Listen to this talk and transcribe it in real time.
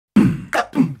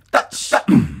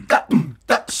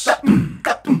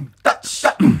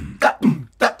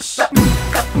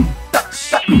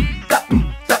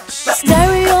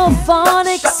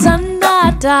Stereophonic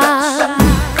Sannata,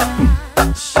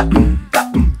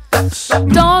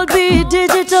 Dolby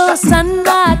Digital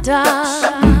Sannata,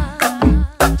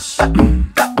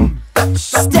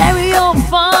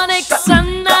 Stereophonic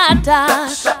Sannata,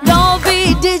 Dolby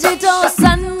Digital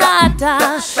Sannata.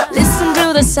 Listen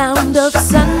to the sound of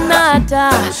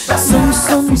Sannata, Sum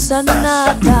Sum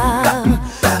Sannata.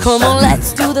 Come on,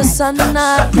 let's do the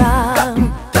Sannata,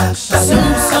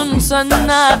 Sum Sum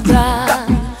Sannata.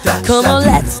 Come on,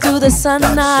 let's do the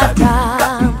Sannata,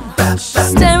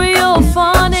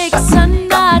 Stereophonic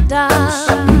Sannata,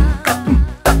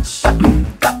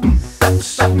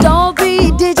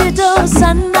 Dolby Digital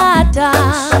Sannata.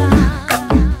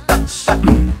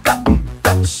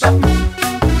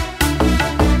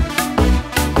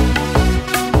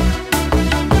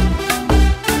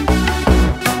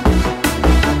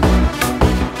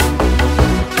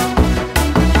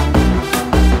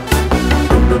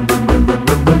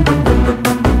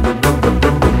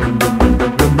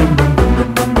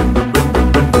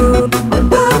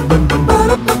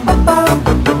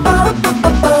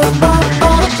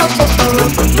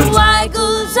 Why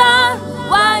Gulzar?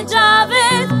 Why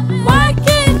Javed? Why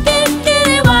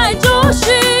Kirkire? Why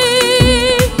Joshi?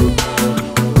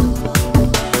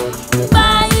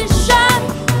 Why Ishaq?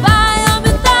 Why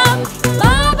Amitabh?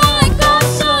 Why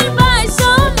Kaushal? Why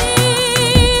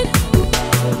Sunil?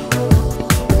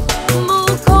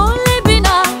 मुँह खोले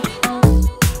बिना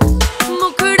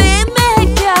मुखड़े में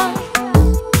क्या,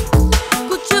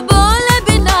 कुछ बोले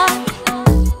बिना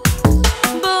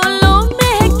बोलो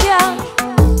में क्या.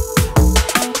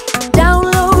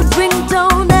 Download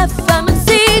ringtone FM and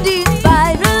CD,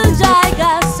 viral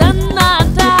जाएगा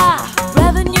सन्नाटा.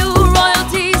 Revenue,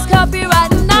 royalties,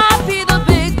 copyright, ना भी the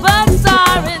big bucks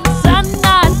are in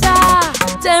Sannata,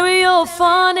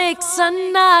 Stereophonic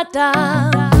Sannata,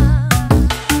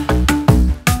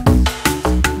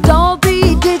 Dolby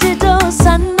Digital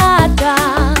Sannata.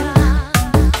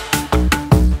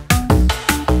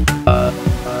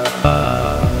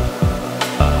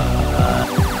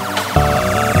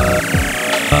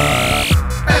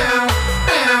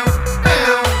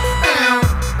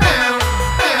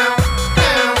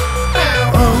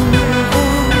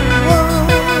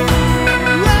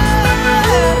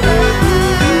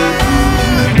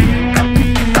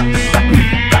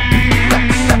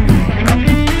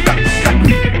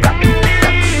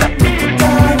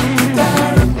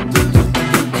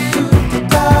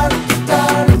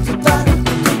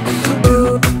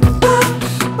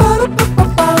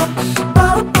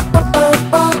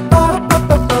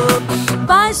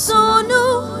 Bye Sonu,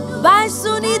 bye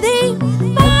Sunidhi,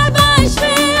 bye bye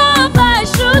Shreya, bye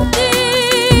Shruti.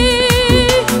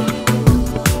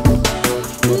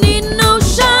 Need no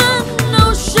Shan, no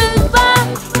Shilpa,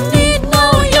 need no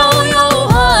yo-yo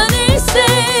honey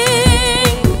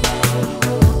sing.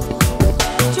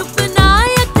 चुप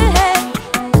नायक है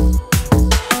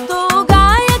तो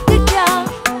गायक क्या,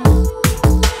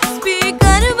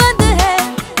 speaker बंद है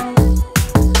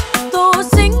तो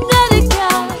singer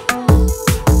क्या.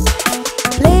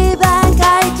 Playback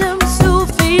items to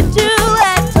feed you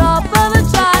at top of the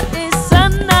chart is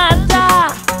Sannata.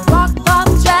 Rock, pop,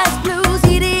 jazz, blues,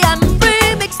 EDM,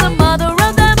 remix, the mother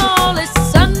of them all is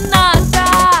Sannata,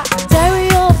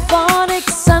 Stereophonic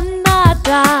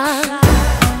Sannata,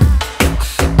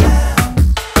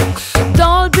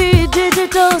 Dolby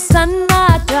Digital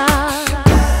Sannata,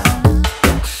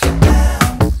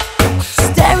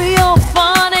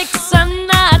 Stereophonic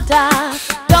Sannata,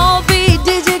 Dolby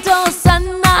Digital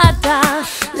Sannata.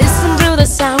 Listen to the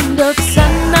sound of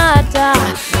Sannata,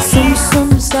 Sum Sum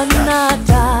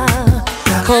Sannata.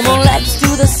 Come on, let's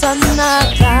do the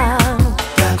Sannata,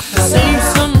 Sum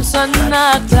Sum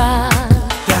Sannata.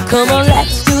 Come on,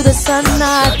 let's do the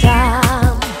Sannata.